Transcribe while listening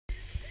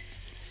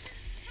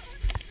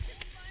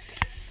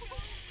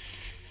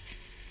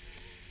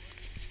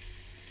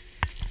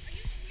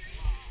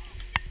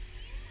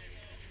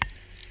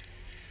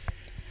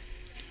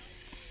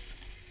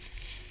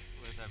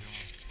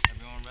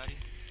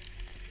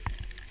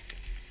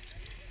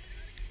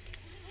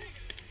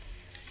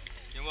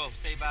go.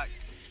 Stay back.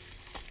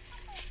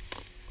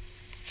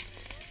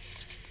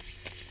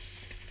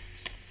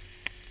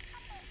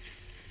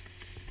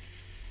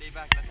 Stay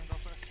back. Let them go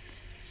first.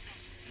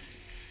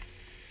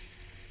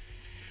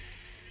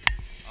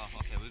 Oh,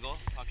 okay. We go.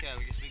 Okay,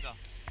 we guess we go.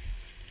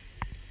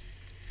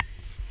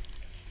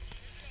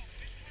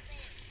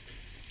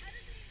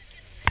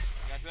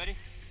 You guys ready?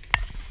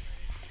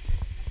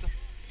 Let's go.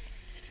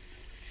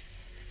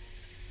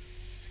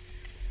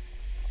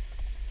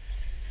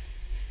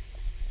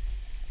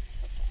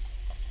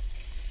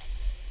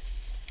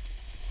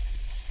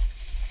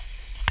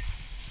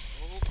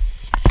 Oh.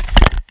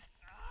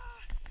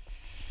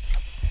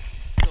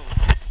 So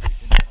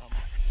freaking dumb.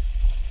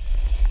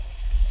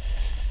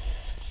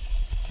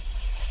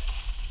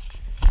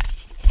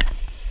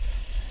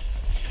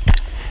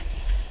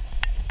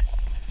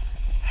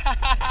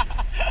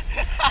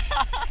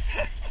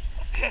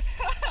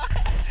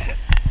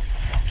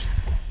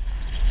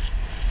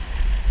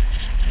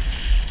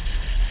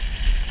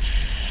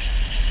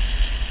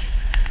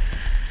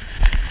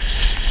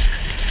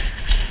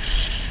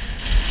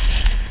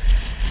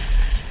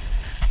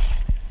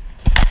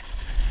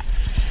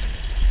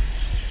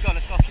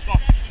 Let's go, keep going.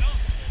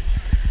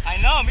 I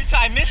know, me too,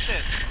 I missed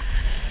it.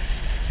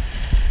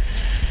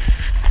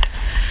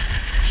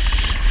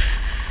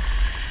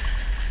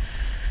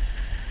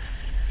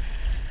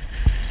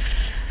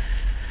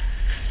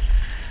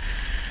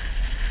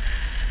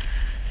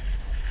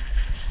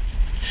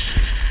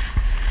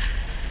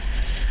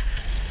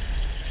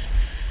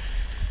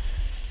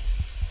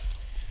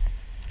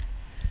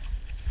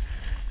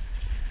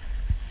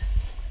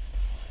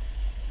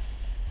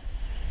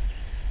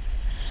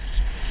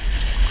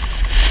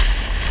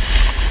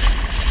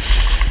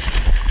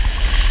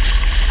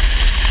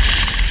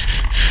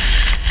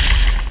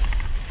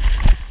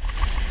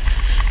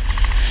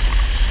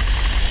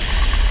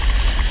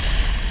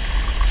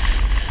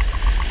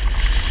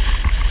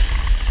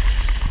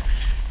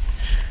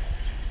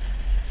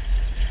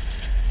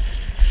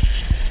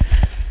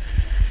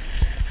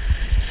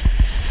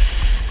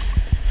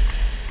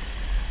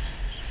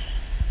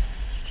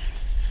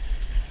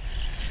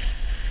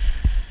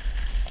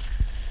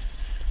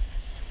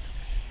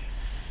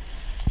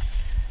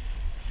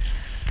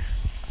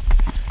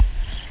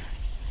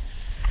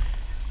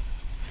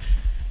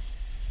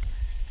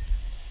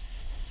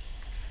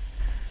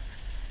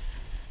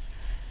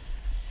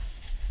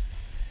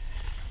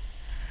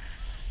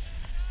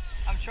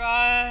 I'm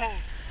trying.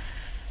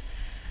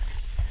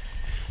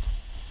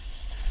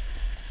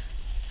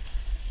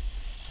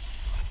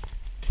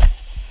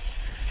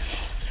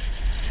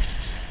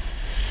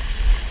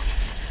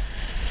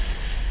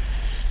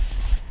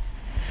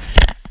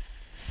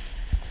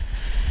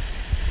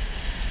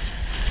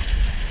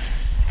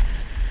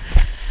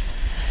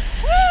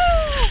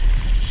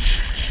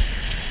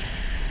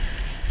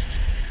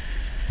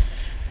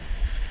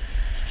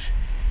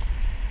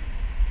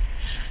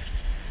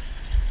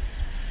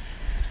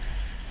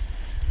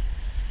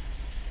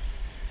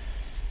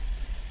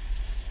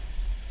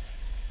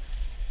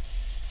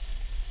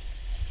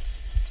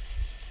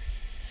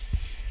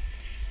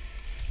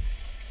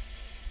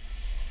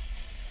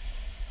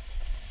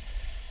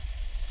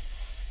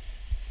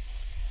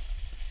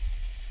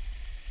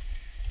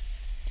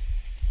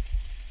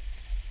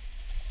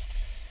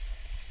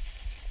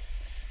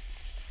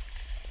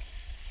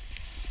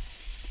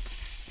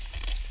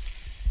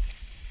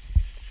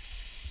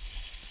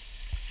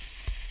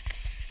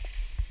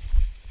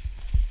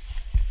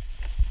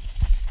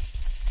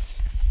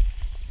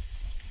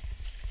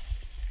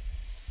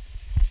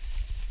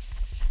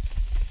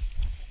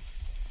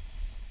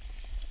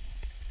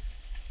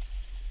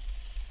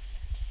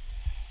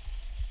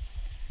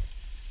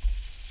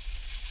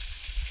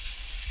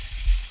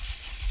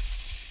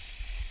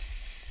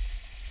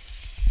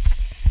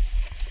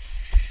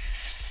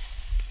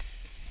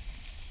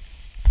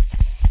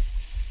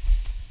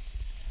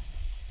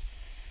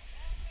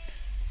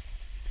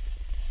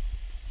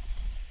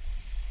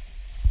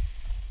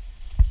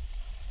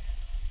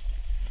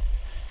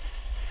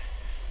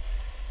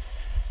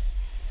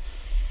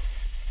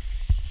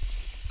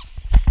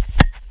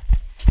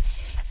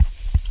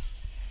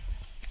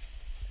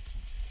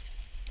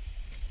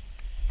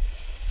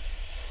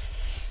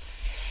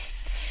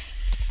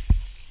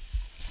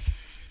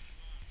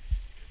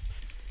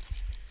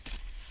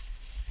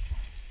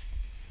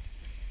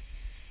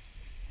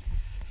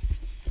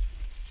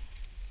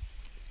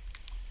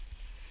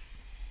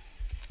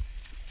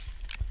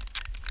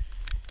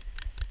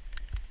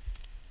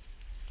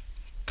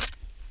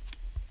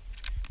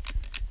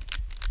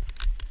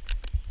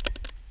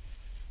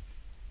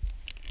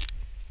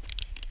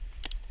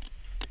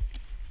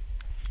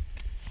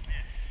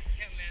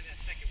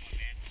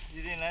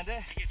 You didn't land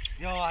it?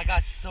 Yo, I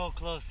got so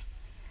close.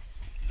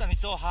 I mean,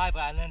 so high, but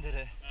I landed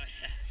it.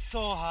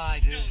 So high,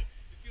 dude. And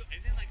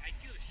then like I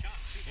feel the shock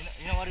too.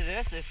 You know what it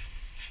is? It's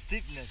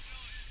steepness.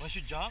 Once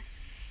you jump,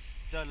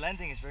 the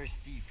landing is very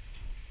steep.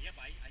 Yeah,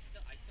 but I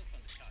still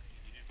felt the shock.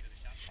 You didn't feel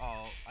the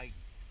shock? Oh, I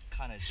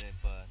kind of did,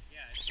 but Yeah.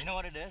 you know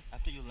what it is?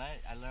 After you land,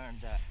 I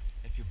learned that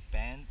if you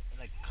bend,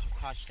 like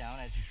crouch down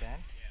as you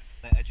bend,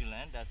 Yeah. like as you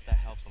land, that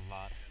helps a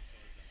lot. I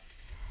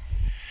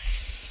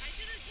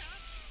did a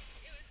jump.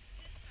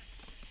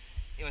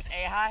 It was this high. It was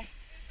A high, It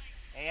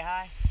was like, A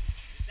high.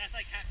 That's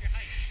like half your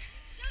height.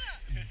 shut up.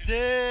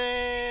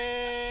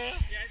 Damn.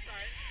 Yeah, I saw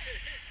it.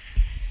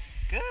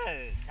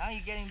 Good. Now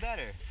you're getting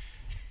better.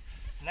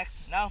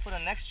 Now for the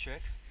next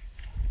trick. No,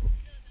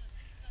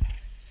 this is not the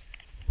next trick.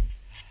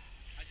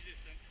 How'd you do,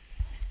 son?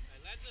 I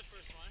landed the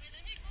first one. Wait,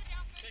 let me go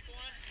down first. Second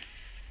one,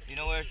 You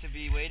know where to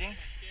be waiting. I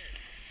got scared.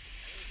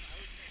 I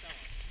was so.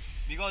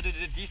 We gonna do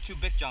these two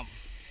big jump.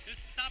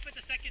 Just stop at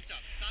the second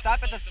jump.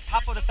 Stop at the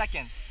top of the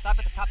second. Stop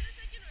at the top. After the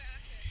second or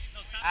after? No,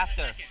 stop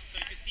After. At the second, so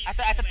you can see At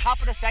the full top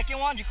of length. the second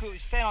one, you could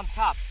stand on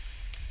top.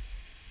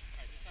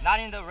 Alright, this side. Not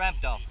in the ramp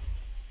though.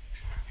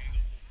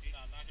 No,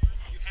 I'm not gonna go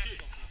full speed. You have to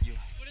go full You.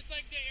 But it's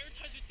like the air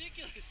time's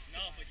ridiculous.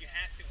 No, but you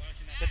have to or else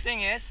you're not. The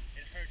thing is,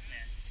 It hurts,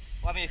 man.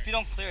 well, I mean, if you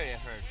don't clear it, it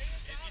hurts.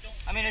 If you don't.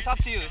 I mean, it's up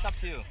to you. It's up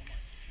to you.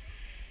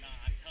 No,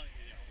 I'm telling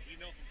you, we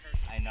know from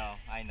personal. I know.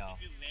 I know.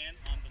 If you land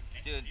on the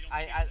Dude, if you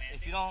don't clear the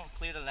if you landing, don't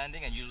clear the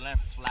landing and you land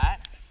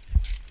flat,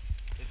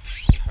 it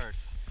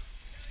hurts.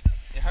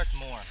 It hurts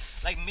more.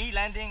 Like me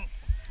landing,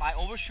 my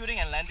overshooting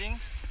and landing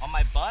on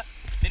my butt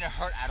didn't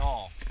hurt at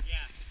all. Yeah,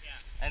 yeah.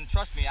 And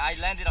trust me, I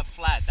landed up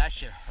flat. That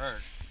shit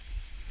hurt.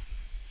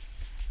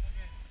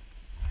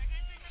 Are you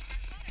guys doing the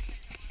first one or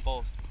second one?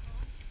 Both.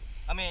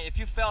 I mean, if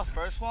you fail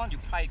first one, you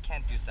probably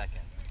can't do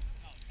second.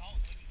 No, don't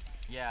let me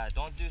try. Yeah,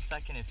 don't do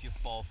second if you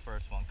fall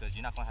first one, because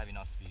you're not gonna have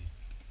enough speed.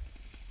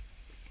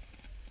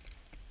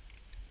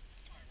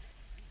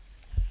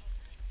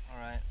 All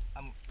right,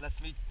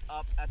 let's meet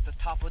up at the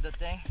top of the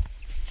thing.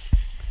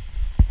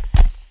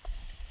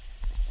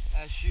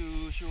 As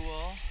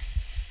usual.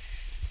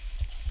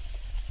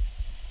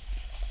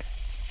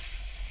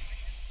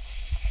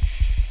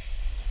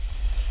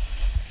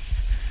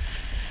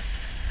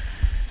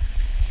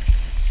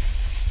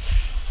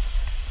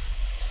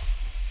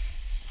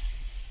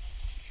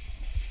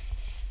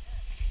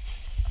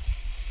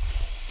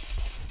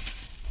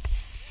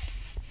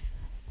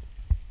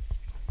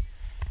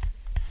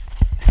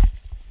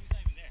 Who's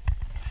not even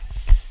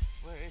there?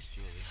 Where is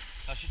Julie?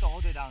 No, she's all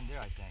the way down there,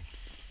 I think.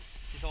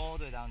 She's all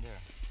the way down there.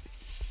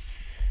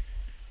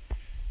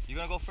 You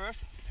gonna go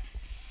first?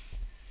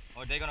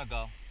 Or they gonna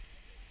go?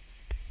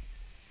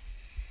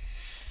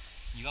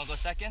 You gonna go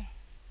second?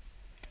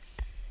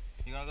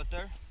 You gonna go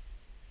third?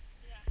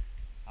 Yeah.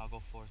 I'll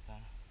go fourth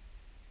then.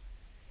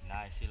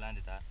 Nice, he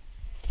landed that.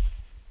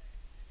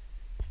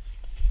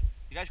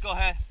 You guys go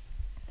ahead.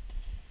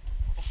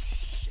 Oh,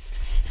 shit.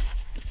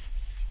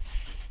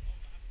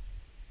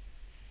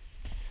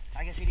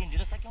 I guess he didn't do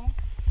the second one?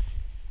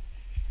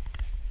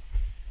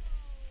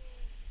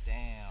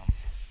 Damn.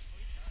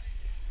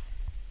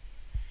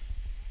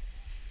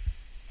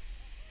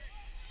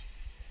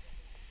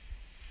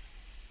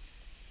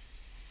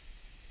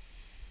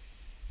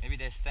 Maybe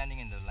they're standing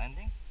in the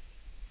landing?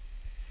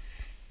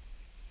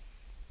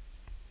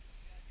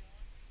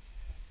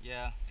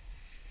 Yeah.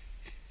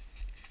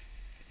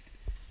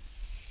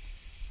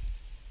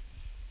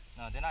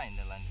 No, they're not in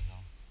the landing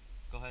zone.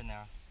 Go ahead,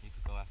 Nara. You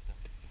could go after.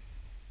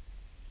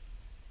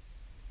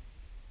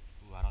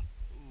 Ooh, I don't.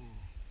 Ooh.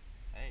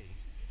 Hey.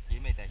 He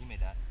made that. He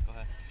made that. Go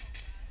ahead.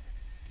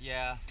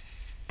 Yeah.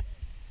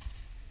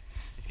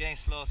 It's getting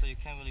slow, so you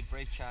can't really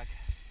brake check.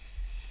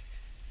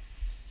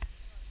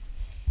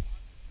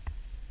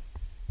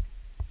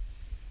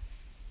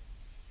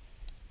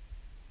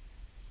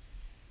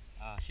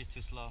 She's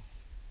too slow.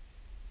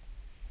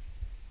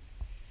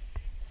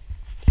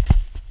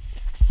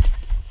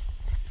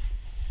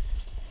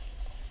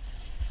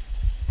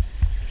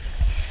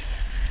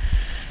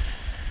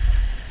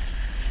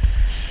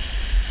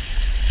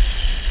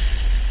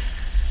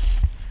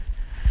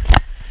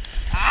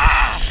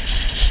 Ah!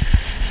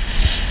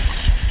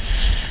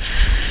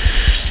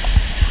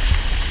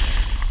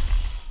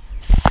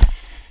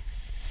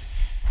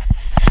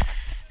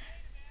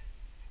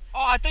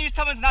 Oh, I thought you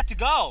told me not to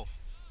go.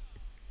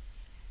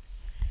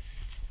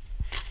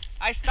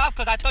 I stopped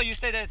because I thought you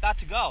said that not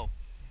to go.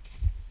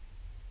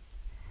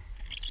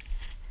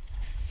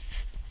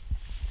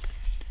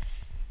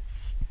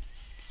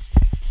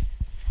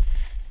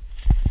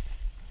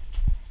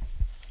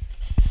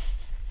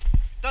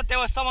 Thought there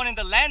was someone in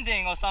the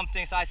landing or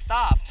something, so I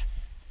stopped.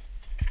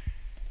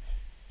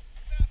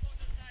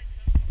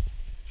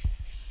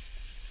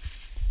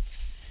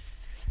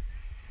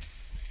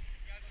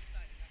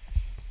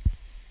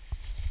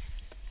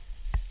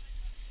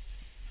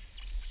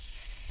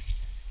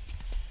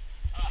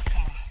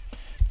 Come on.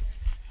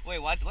 Wait,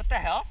 what? What the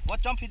hell?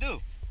 What jump you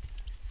do?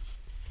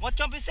 What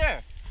jump is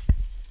there?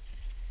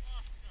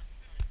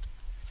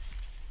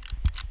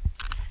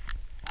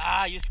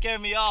 Ah, you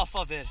scared me off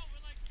of it.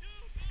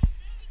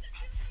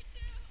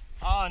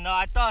 Oh no,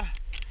 I thought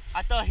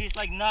he's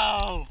like,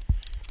 no.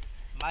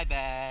 My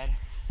bad.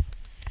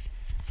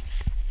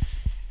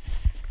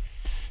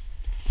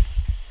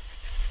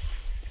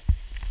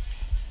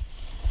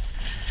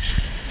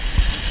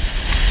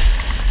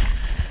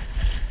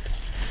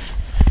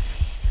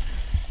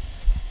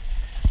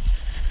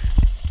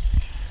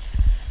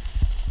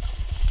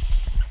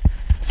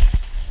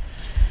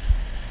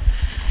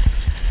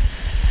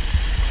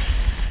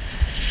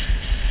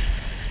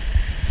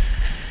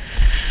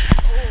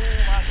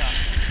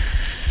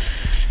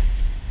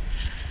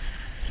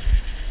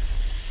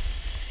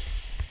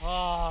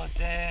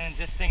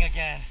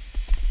 again.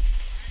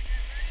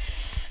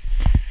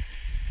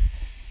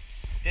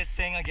 This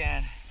thing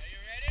again. Are you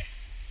ready?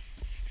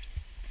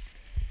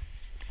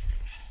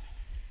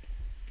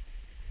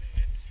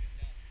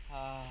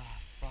 Ah,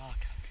 fuck.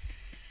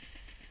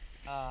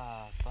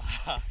 Ah,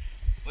 fuck.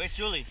 Where's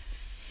Julie?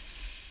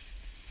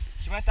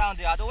 She went down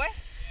the other way?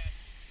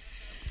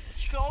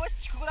 She could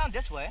go down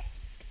this way.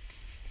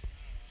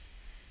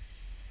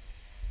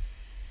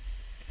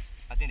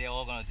 I think they're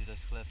all gonna do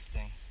this cliff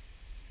thing.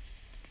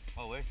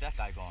 Oh, where's that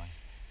guy going?